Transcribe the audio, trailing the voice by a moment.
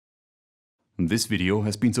This video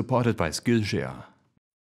has been supported by Skillshare.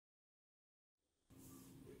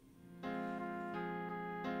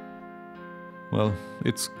 Well,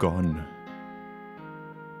 it's gone.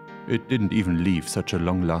 It didn't even leave such a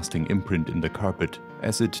long-lasting imprint in the carpet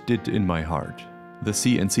as it did in my heart. The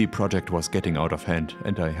CNC project was getting out of hand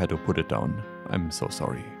and I had to put it down. I'm so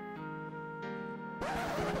sorry.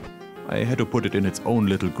 I had to put it in its own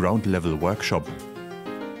little ground-level workshop,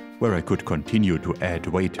 where I could continue to add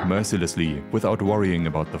weight mercilessly without worrying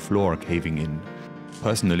about the floor caving in.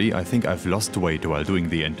 Personally, I think I've lost weight while doing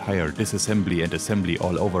the entire disassembly and assembly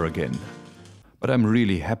all over again. But I'm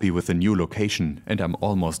really happy with the new location and I'm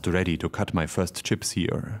almost ready to cut my first chips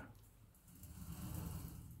here.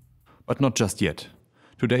 But not just yet.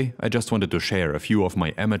 Today I just wanted to share a few of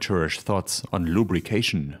my amateurish thoughts on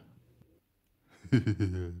lubrication.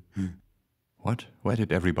 What? Where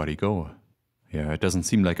did everybody go? Yeah, it doesn't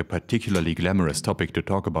seem like a particularly glamorous topic to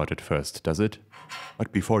talk about at first, does it?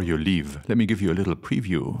 But before you leave, let me give you a little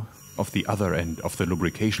preview of the other end of the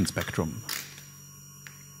lubrication spectrum.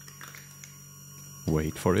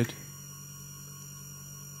 Wait for it.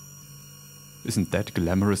 Isn't that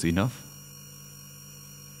glamorous enough?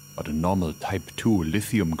 But a normal Type 2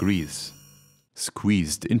 lithium grease,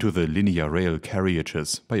 squeezed into the linear rail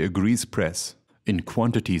carriages by a grease press, in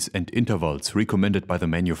quantities and intervals recommended by the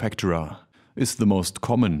manufacturer, is the most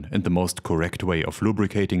common and the most correct way of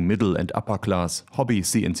lubricating middle and upper class hobby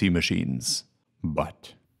CNC machines.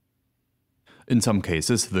 But in some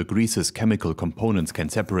cases, the grease's chemical components can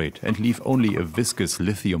separate and leave only a viscous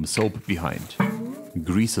lithium soap behind.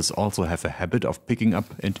 Greases also have a habit of picking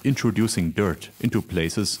up and introducing dirt into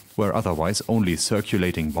places where otherwise only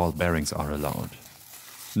circulating ball bearings are allowed.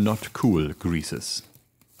 Not cool greases.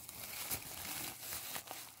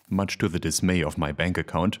 Much to the dismay of my bank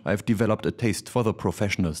account, I've developed a taste for the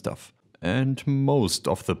professional stuff. And most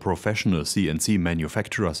of the professional CNC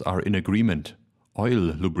manufacturers are in agreement.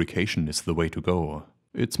 Oil lubrication is the way to go.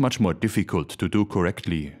 It's much more difficult to do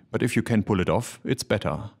correctly, but if you can pull it off, it's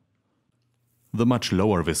better. The much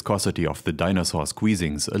lower viscosity of the dinosaur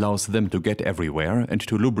squeezings allows them to get everywhere and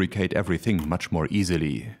to lubricate everything much more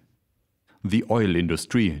easily. The oil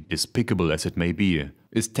industry, despicable as it may be,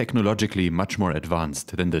 is technologically much more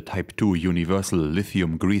advanced than the Type 2 universal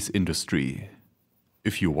lithium grease industry.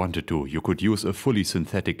 If you wanted to, you could use a fully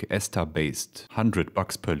synthetic ester-based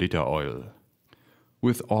 $100 per liter oil,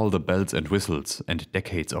 with all the bells and whistles and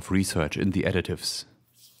decades of research in the additives.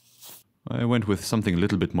 I went with something a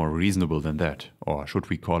little bit more reasonable than that, or should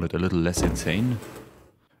we call it a little less insane?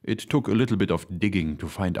 It took a little bit of digging to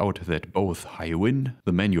find out that both Highwin,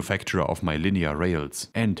 the manufacturer of my linear rails,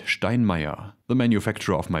 and Steinmeier, the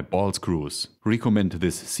manufacturer of my ball screws, recommend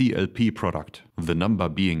this CLP product, the number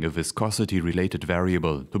being a viscosity-related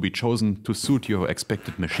variable to be chosen to suit your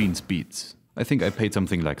expected machine speeds. I think I paid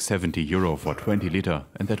something like €70 for 20 liter,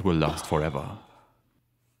 and that will last forever.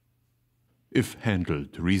 If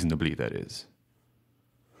handled reasonably, that is.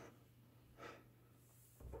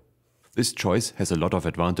 This choice has a lot of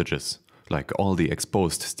advantages, like all the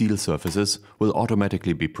exposed steel surfaces will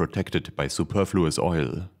automatically be protected by superfluous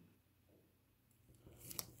oil.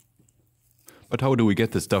 But how do we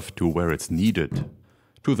get the stuff to where it's needed?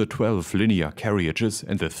 To the 12 linear carriages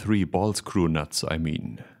and the 3 ball screw nuts, I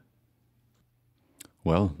mean.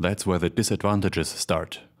 Well, that's where the disadvantages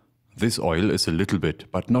start. This oil is a little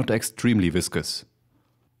bit, but not extremely viscous.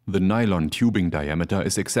 The nylon tubing diameter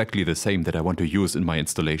is exactly the same that I want to use in my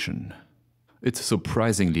installation. It's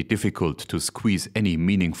surprisingly difficult to squeeze any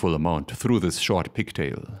meaningful amount through this short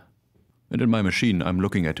pigtail. And in my machine I'm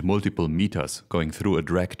looking at multiple meters going through a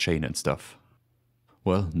drag chain and stuff.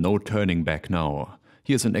 Well, no turning back now.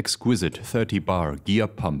 Here's an exquisite 30-bar gear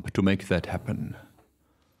pump to make that happen.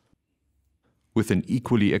 With an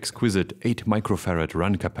equally exquisite 8 microfarad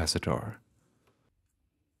run capacitor.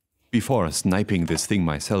 Before sniping this thing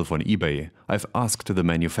myself on eBay, I've asked the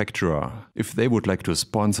manufacturer if they would like to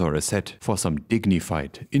sponsor a set for some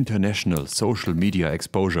dignified international social media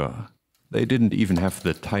exposure. They didn't even have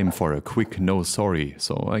the time for a quick no sorry,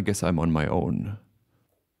 so I guess I'm on my own.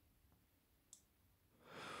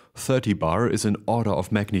 30 bar is an order of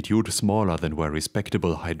magnitude smaller than where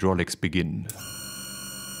respectable hydraulics begin.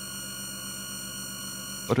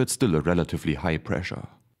 But it's still a relatively high pressure.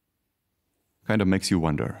 Kinda makes you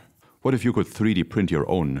wonder. What if you could 3D print your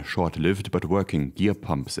own short-lived but working gear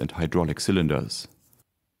pumps and hydraulic cylinders?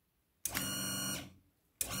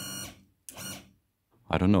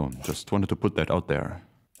 I don't know, just wanted to put that out there.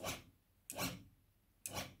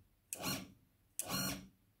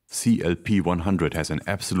 CLP 100 has an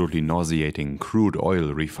absolutely nauseating crude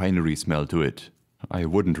oil refinery smell to it. I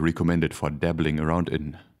wouldn't recommend it for dabbling around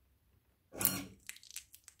in.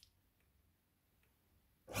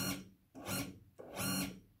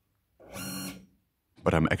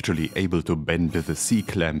 But I'm actually able to bend the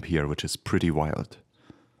C-clamp here, which is pretty wild.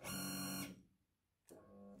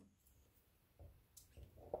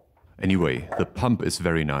 Anyway, the pump is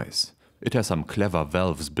very nice. It has some clever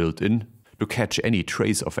valves built in to catch any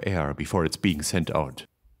trace of air before it's being sent out.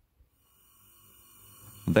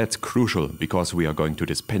 That's crucial because we are going to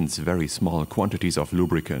dispense very small quantities of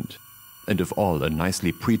lubricant. And if all a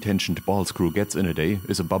nicely pre-tensioned ball screw gets in a day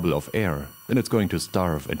is a bubble of air, then it's going to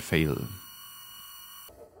starve and fail.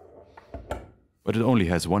 But it only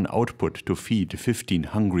has one output to feed 15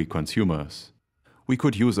 hungry consumers. We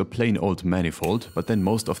could use a plain old manifold, but then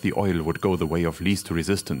most of the oil would go the way of least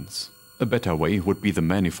resistance. A better way would be the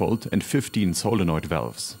manifold and 15 solenoid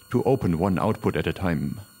valves, to open one output at a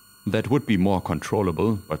time. That would be more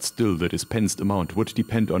controllable, but still the dispensed amount would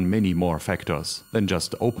depend on many more factors than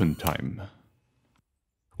just open time.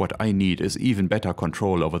 What I need is even better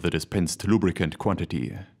control over the dispensed lubricant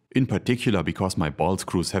quantity. In particular because my ball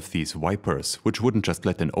screws have these wipers, which wouldn't just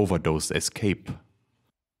let an overdose escape.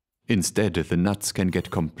 Instead, the nuts can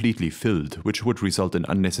get completely filled, which would result in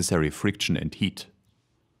unnecessary friction and heat.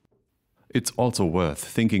 It's also worth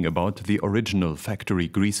thinking about the original factory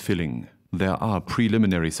grease filling. There are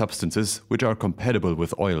preliminary substances which are compatible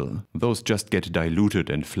with oil. Those just get diluted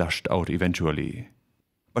and flushed out eventually.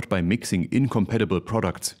 But by mixing incompatible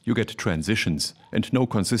products, you get transitions and no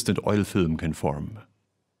consistent oil film can form.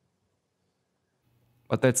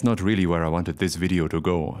 But that's not really where I wanted this video to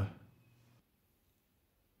go.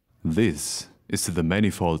 This is the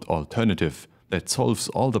manifold alternative that solves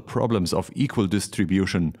all the problems of equal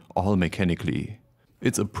distribution, all mechanically.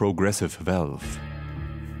 It's a progressive valve.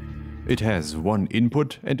 It has one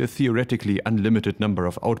input and a theoretically unlimited number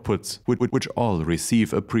of outputs, which all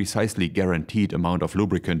receive a precisely guaranteed amount of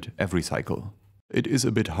lubricant every cycle. It is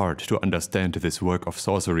a bit hard to understand this work of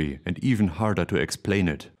sorcery and even harder to explain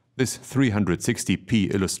it. This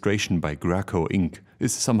 360p illustration by Graco Inc.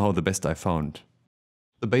 is somehow the best I found.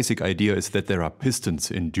 The basic idea is that there are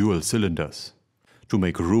pistons in dual cylinders. To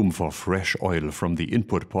make room for fresh oil from the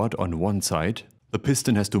input port on one side, the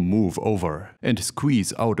piston has to move over and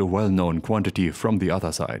squeeze out a well-known quantity from the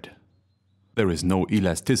other side. There is no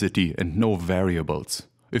elasticity and no variables.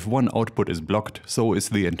 If one output is blocked, so is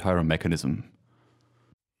the entire mechanism.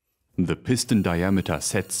 The piston diameter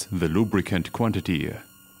sets the lubricant quantity,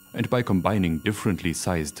 and by combining differently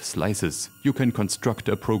sized slices, you can construct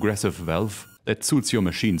a progressive valve that suits your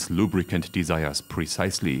machine's lubricant desires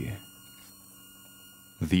precisely.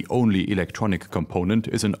 The only electronic component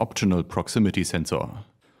is an optional proximity sensor.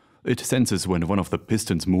 It senses when one of the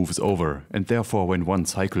pistons moves over, and therefore when one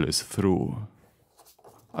cycle is through.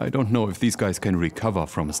 I don't know if these guys can recover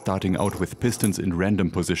from starting out with pistons in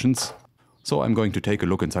random positions, so I'm going to take a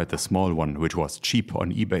look inside the small one, which was cheap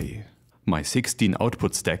on eBay. My 16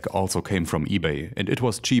 output stack also came from eBay, and it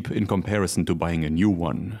was cheap in comparison to buying a new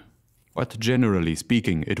one. But generally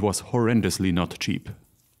speaking, it was horrendously not cheap.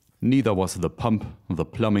 Neither was the pump, the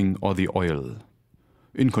plumbing, or the oil.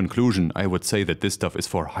 In conclusion, I would say that this stuff is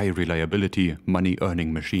for high reliability,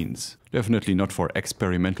 money-earning machines. Definitely not for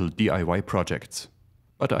experimental DIY projects.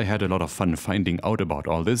 But I had a lot of fun finding out about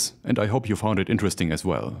all this, and I hope you found it interesting as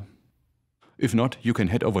well. If not, you can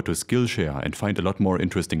head over to Skillshare and find a lot more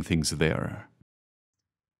interesting things there.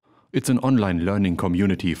 It's an online learning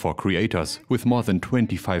community for creators with more than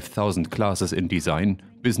 25,000 classes in design,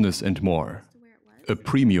 business, and more. A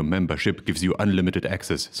premium membership gives you unlimited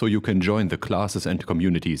access, so you can join the classes and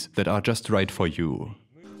communities that are just right for you.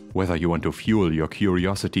 Whether you want to fuel your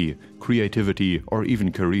curiosity, creativity, or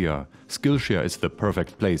even career, Skillshare is the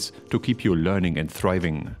perfect place to keep you learning and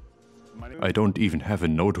thriving. I don't even have a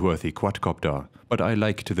noteworthy quadcopter, but I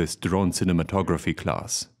liked this drone cinematography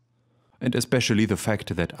class. And especially the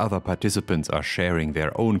fact that other participants are sharing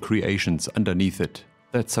their own creations underneath it.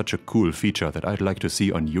 That's such a cool feature that I'd like to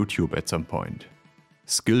see on YouTube at some point.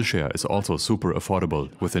 Skillshare is also super affordable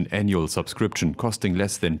with an annual subscription costing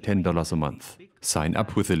less than $10 a month. Sign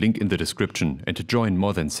up with the link in the description and join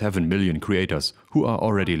more than 7 million creators who are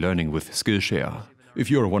already learning with Skillshare. If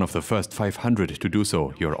you're one of the first 500 to do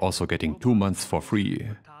so, you're also getting 2 months for free.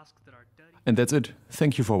 And that's it.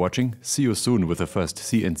 Thank you for watching. See you soon with the first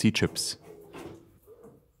CNC chips.